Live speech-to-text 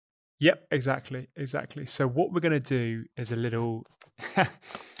Yep, exactly. So what we're going to do is a little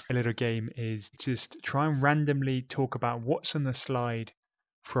a little game is just try and randomly talk about what's on the slide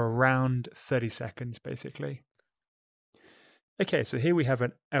for around 30 seconds, basically. Okay, so here we have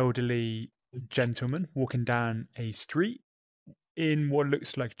an elderly gentleman walking down a street in what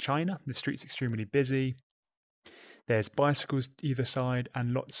looks like China. The street's extremely busy. There's bicycles either side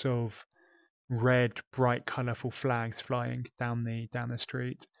and lots of red, bright, colourful flags flying down the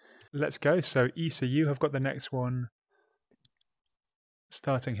street. Let's go. So, Issa, you have got the next one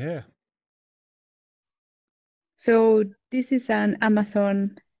starting here. So this is an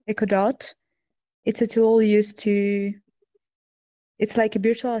Amazon Echo Dot. It's a tool used to, it's like a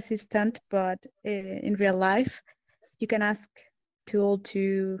virtual assistant, but in real life, you can ask tool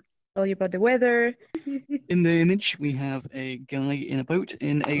to tell you about the weather. In the image, we have a guy in a boat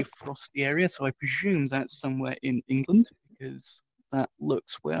in a frosty area, so I presume that's somewhere in England because that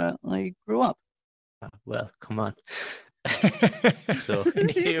looks where I grew up. Well, come on. So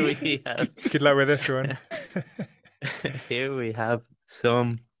here we have. Good luck with this one. Here we have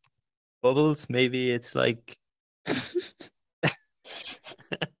some bubbles. Maybe it's like.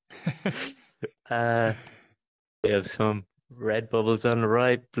 We have some red bubbles on the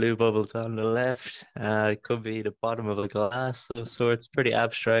right, blue bubbles on the left. It could be the bottom of a glass of sorts. Pretty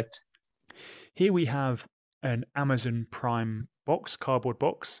abstract. Here we have an Amazon Prime box, cardboard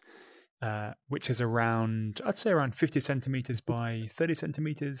box, which is around, I'd say around 50 centimeters by 30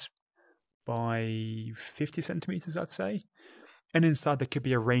 centimeters by 50 centimeters, I'd say. And inside there could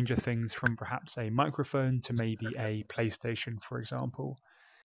be a range of things from perhaps a microphone to maybe a PlayStation, for example.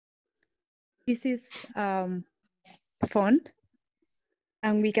 This is phone,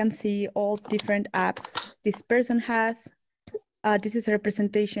 and we can see all different apps this person has. This is a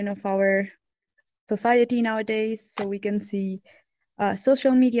representation of our society nowadays, so we can see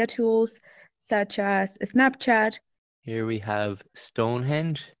social media tools such as Snapchat. Here we have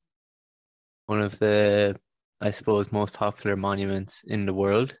Stonehenge, one of the, I suppose, most popular monuments in the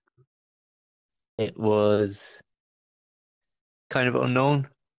world. It was kind of unknown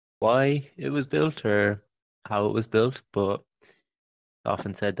why it was built or how it was built, but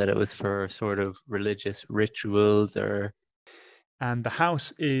often said that it was for sort of religious rituals or. And the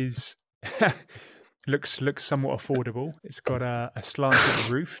house is looks somewhat affordable. It's got a slanted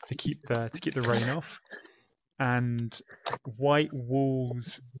roof to keep the rain off, and white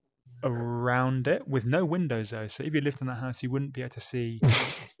walls around it with no windows though. So if you lived in that house, you wouldn't be able to see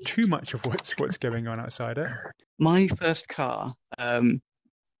too much of what's going on outside it. My first car,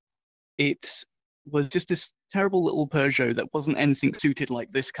 it was just this terrible little Peugeot that wasn't anything suited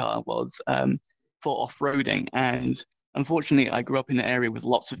like this car was for off-roading. And unfortunately, I grew up in an area with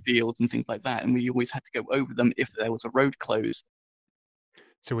lots of fields and things like that, and we always had to go over them if there was a road closed.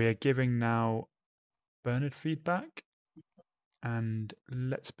 So we are giving now Bernard feedback, and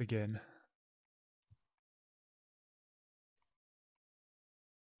let's begin.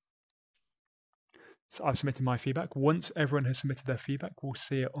 So I've submitted my feedback. Once everyone has submitted their feedback, we'll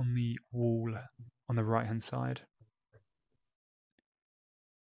see it on the wall on the right-hand side.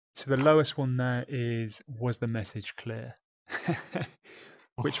 So the lowest one there is, was the message clear?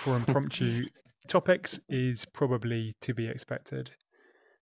 Which for impromptu topics is probably to be expected.